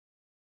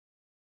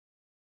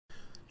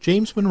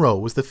James Monroe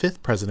was the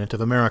fifth President of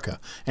America,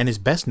 and is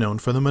best known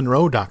for the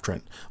Monroe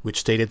Doctrine,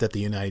 which stated that the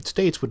United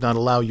States would not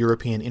allow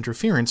European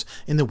interference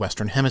in the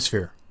Western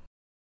Hemisphere.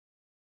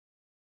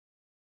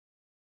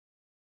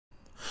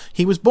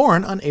 He was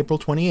born on April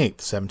 28,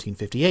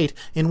 1758,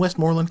 in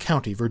Westmoreland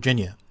County,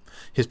 Virginia.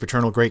 His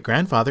paternal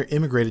great-grandfather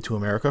immigrated to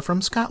America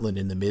from Scotland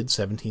in the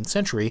mid-17th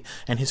century,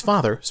 and his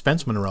father,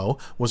 Spence Monroe,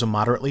 was a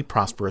moderately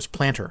prosperous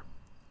planter.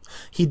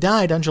 He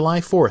died on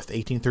July 4,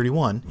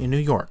 1831, in New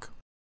York.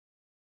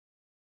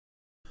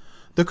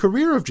 The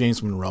career of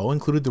James Monroe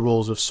included the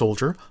roles of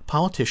soldier,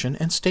 politician,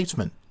 and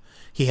statesman.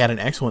 He had an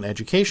excellent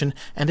education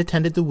and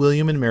attended the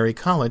William and Mary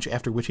College,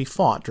 after which he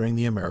fought during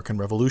the American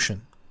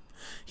Revolution.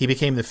 He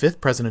became the fifth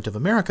President of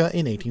America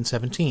in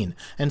 1817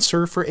 and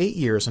served for 8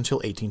 years until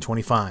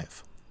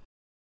 1825.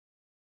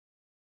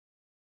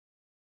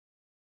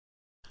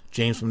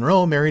 James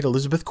Monroe married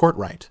Elizabeth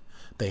Courtwright.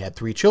 They had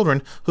 3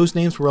 children whose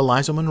names were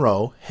Eliza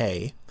Monroe,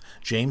 Hay,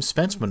 James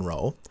Spence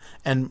Monroe,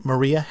 and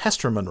Maria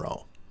Hester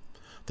Monroe.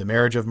 The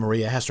marriage of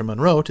Maria Hester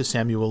Monroe to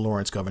Samuel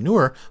Lawrence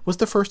Gouverneur was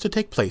the first to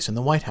take place in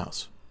the White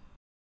House.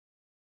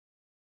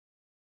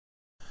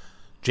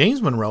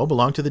 James Monroe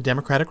belonged to the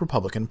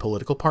Democratic-Republican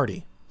political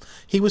party.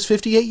 He was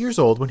 58 years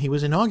old when he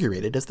was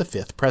inaugurated as the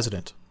 5th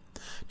president.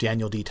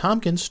 Daniel D.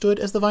 Tompkins stood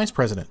as the vice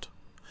president.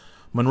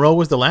 Monroe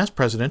was the last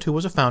president who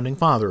was a founding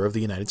father of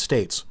the United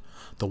States.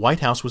 The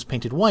White House was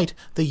painted white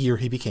the year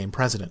he became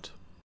president.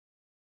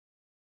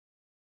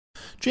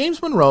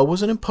 James Monroe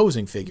was an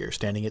imposing figure,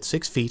 standing at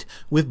 6 feet,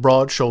 with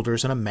broad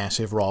shoulders and a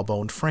massive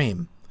raw-boned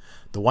frame.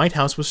 The White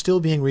House was still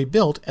being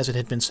rebuilt, as it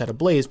had been set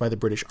ablaze by the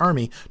British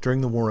Army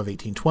during the War of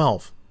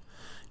 1812.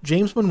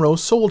 James Monroe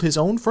sold his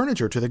own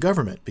furniture to the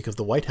government because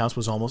the White House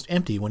was almost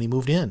empty when he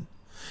moved in.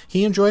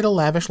 He enjoyed a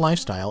lavish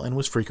lifestyle and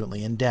was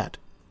frequently in debt.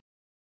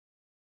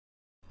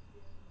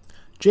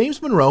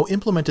 James Monroe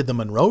implemented the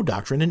Monroe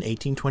Doctrine in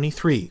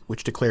 1823,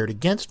 which declared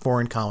against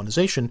foreign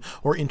colonization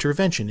or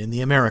intervention in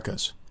the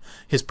Americas.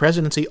 His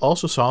presidency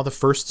also saw the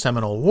First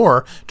Seminole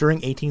War during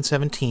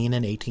 1817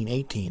 and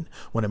 1818,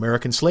 when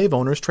American slave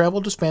owners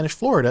traveled to Spanish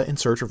Florida in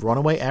search of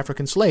runaway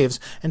African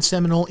slaves and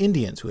Seminole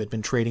Indians who had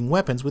been trading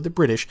weapons with the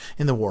British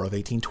in the War of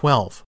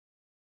 1812.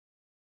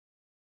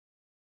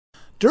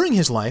 During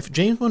his life,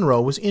 James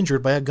Monroe was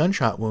injured by a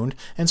gunshot wound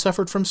and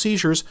suffered from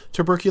seizures,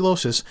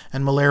 tuberculosis,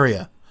 and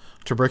malaria.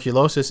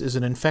 Tuberculosis is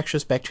an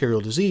infectious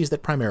bacterial disease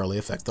that primarily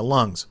affects the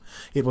lungs.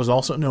 It was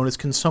also known as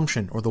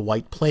consumption or the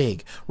White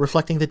Plague,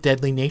 reflecting the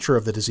deadly nature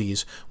of the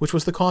disease, which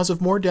was the cause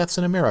of more deaths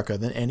in America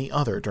than any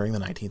other during the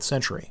 19th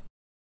century.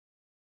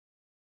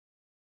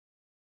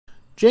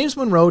 James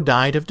Monroe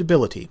died of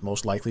debility,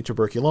 most likely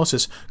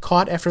tuberculosis,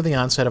 caught after the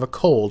onset of a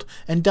cold,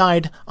 and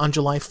died on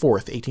July 4,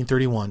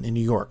 1831, in New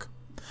York.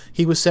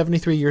 He was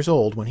 73 years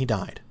old when he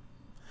died.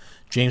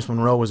 James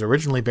Monroe was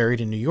originally buried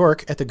in New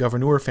York at the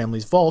Gouverneur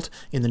family's vault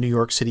in the New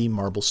York City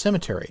Marble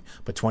Cemetery,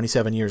 but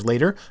 27 years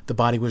later, the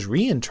body was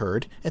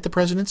reinterred at the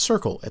President's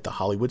Circle at the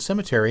Hollywood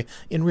Cemetery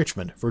in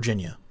Richmond,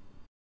 Virginia.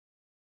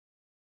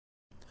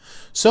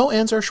 So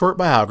ends our short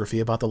biography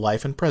about the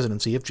life and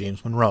presidency of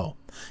James Monroe.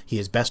 He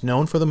is best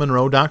known for the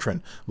Monroe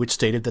Doctrine, which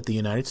stated that the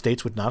United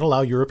States would not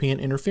allow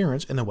European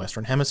interference in the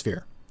Western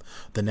Hemisphere.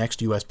 The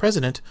next U.S.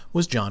 president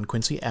was John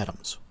Quincy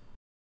Adams.